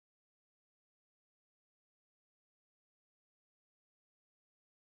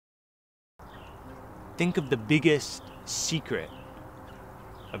Think of the biggest secret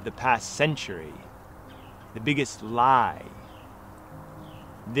of the past century, the biggest lie.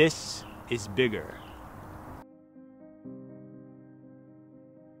 This is bigger.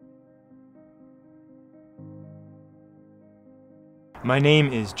 My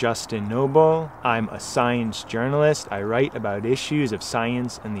name is Justin Nobel. I'm a science journalist. I write about issues of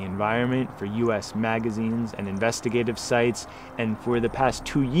science and the environment for US magazines and investigative sites. And for the past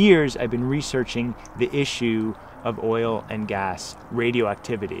 2 years, I've been researching the issue of oil and gas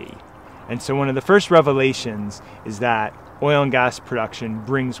radioactivity. And so one of the first revelations is that oil and gas production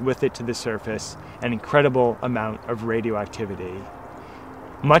brings with it to the surface an incredible amount of radioactivity.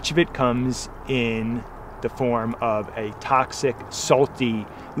 Much of it comes in the form of a toxic, salty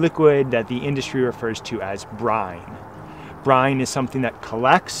liquid that the industry refers to as brine. Brine is something that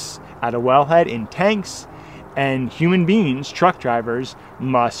collects at a wellhead in tanks, and human beings, truck drivers,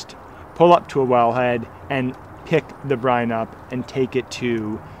 must pull up to a wellhead and pick the brine up and take it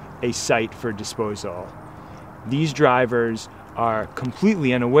to a site for disposal. These drivers are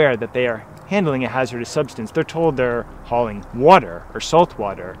completely unaware that they are handling a hazardous substance. They're told they're hauling water or salt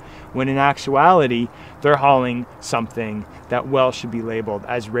water, when in actuality, they're hauling something that well should be labeled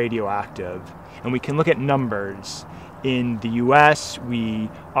as radioactive. And we can look at numbers. In the US, we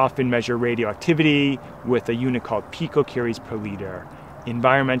often measure radioactivity with a unit called picocuries per liter.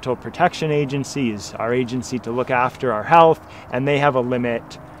 Environmental Protection Agency is our agency to look after our health, and they have a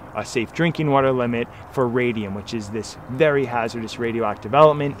limit, a safe drinking water limit for radium, which is this very hazardous radioactive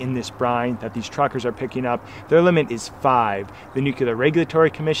element in this brine that these truckers are picking up. Their limit is 5. The Nuclear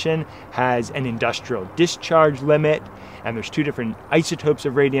Regulatory Commission has an industrial discharge limit, and there's 2 different isotopes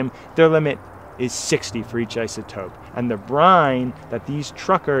of radium. Their limit is 60 for each isotope. And the brine that these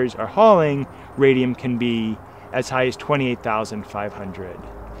truckers are hauling, radium can be as high as 28,500.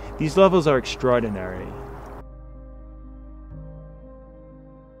 These levels are extraordinary.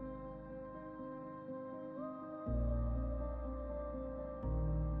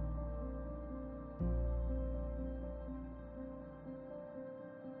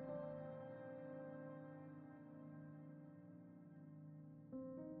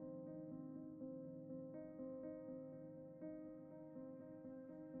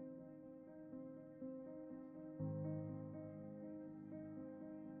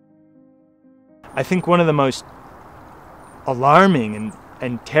 I think one of the most alarming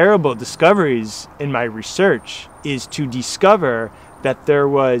and terrible discoveries in my research is to discover that there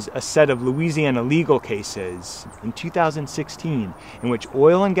was a set of Louisiana legal cases in 2016 in which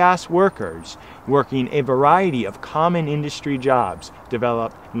oil and gas workers working a variety of common industry jobs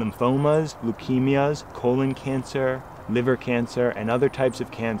developed lymphomas, leukemias, colon cancer, liver cancer, and other types of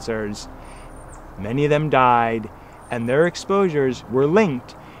cancers. Many of them died, and their exposures were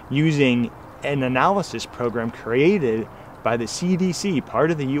linked using an analysis program created by the CDC, part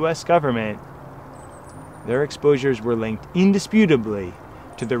of the US government. Their exposures were linked indisputably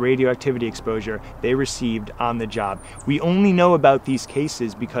to the radioactivity exposure they received on the job. We only know about these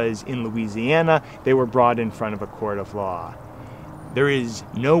cases because in Louisiana, they were brought in front of a court of law. There is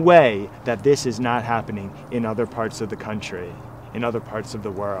no way that this is not happening in other parts of the country, in other parts of the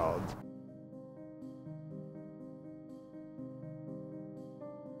world.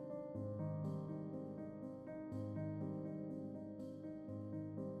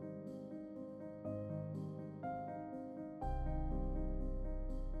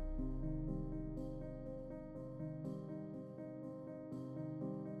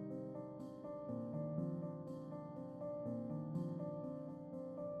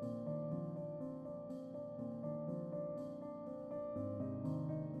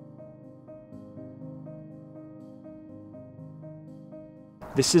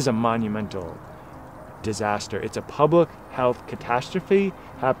 This is a monumental disaster. It's a public health catastrophe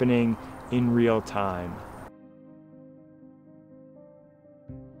happening in real time.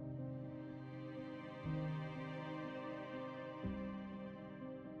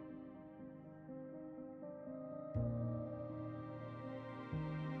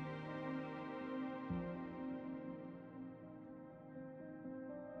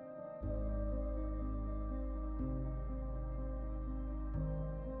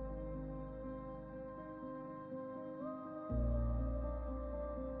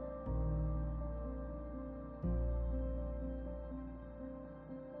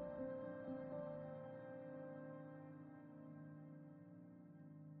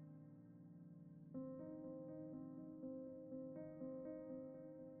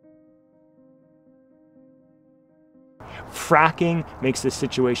 Fracking makes the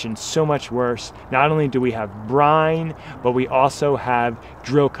situation so much worse. Not only do we have brine, but we also have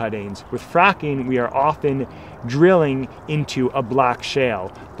drill cuttings. With fracking, we are often drilling into a black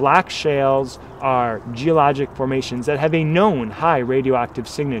shale. Black shales are geologic formations that have a known high radioactive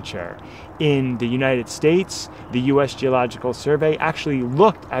signature. In the United States, the U.S. Geological Survey actually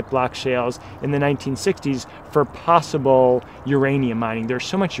looked at black shales in the 1960s for possible uranium mining. There's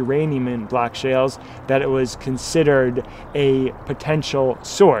so much uranium in black shales that it was considered a potential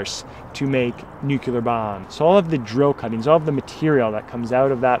source to make nuclear bombs. So all of the drill cuttings, all of the material that comes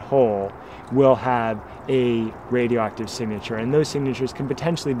out of that hole will have a radioactive signature, and those signatures can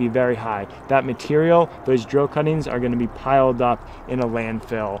potentially be very high. That material, those drill cuttings, are going to be piled up in a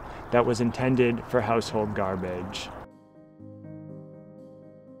landfill that was intended for household garbage.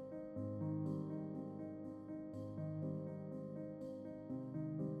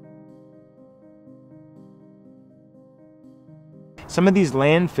 Some of these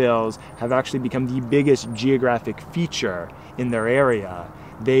landfills have actually become the biggest geographic feature in their area.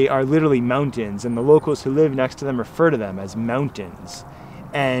 They are literally mountains, and the locals who live next to them refer to them as mountains.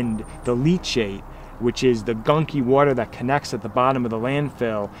 And the leachate, which is the gunky water that connects at the bottom of the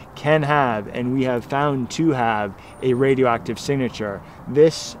landfill, can have, and we have found to have, a radioactive signature.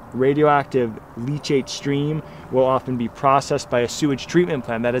 This radioactive leachate stream will often be processed by a sewage treatment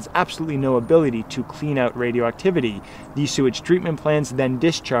plant that has absolutely no ability to clean out radioactivity. These sewage treatment plants then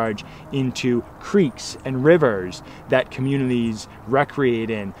discharge into creeks and rivers that communities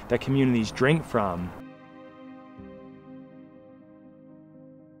recreate in, that communities drink from.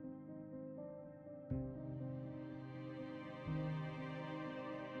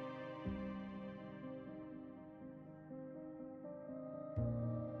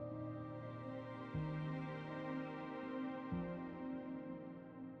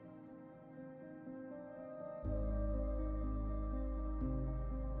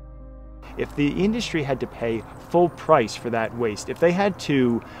 If the industry had to pay full price for that waste, if they had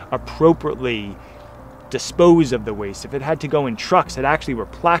to appropriately dispose of the waste, if it had to go in trucks that actually were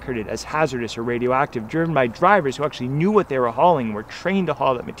placarded as hazardous or radioactive, driven by drivers who actually knew what they were hauling and were trained to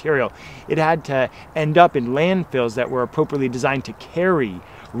haul that material, it had to end up in landfills that were appropriately designed to carry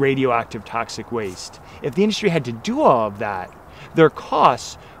radioactive toxic waste. If the industry had to do all of that, their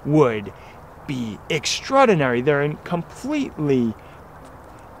costs would be extraordinary.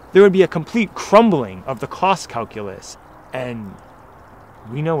 There would be a complete crumbling of the cost calculus. And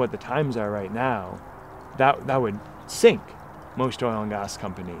we know what the times are right now. That would sink most oil and gas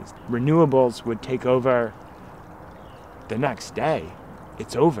companies. Renewables would take over the next day.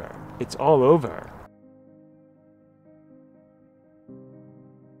 It's over. It's all over.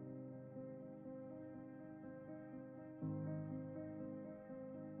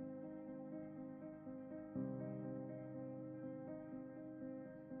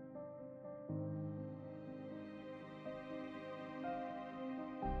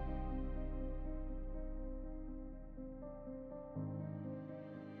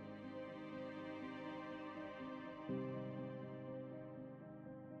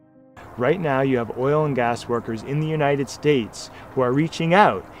 Right now, you have oil and gas workers in the United States who are reaching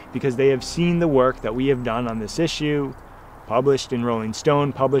out because they have seen the work that we have done on this issue, published in Rolling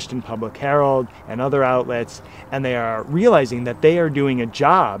Stone, published in Public Herald and other outlets, and they are realizing that they are doing a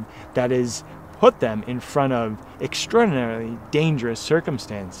job that has put them in front of extraordinarily dangerous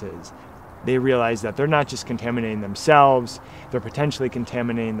circumstances. They realize that they're not just contaminating themselves, they're potentially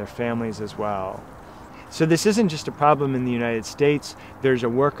contaminating their families as well. So this isn't just a problem in the United States. There's a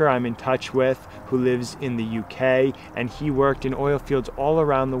worker I'm in touch with who lives in the UK, and he worked in oil fields all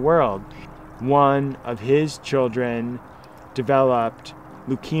around the world. One of his children developed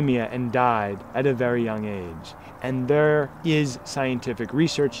leukemia and died at a very young age. And there is scientific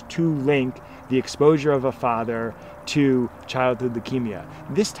research to link the exposure of a father to childhood leukemia.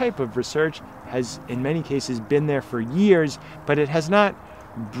 This type of research has, in many cases, been there for years, but it has not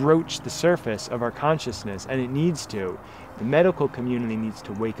broached the surface of our consciousness, and it needs to. The medical community needs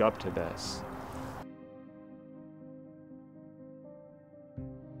to wake up to this.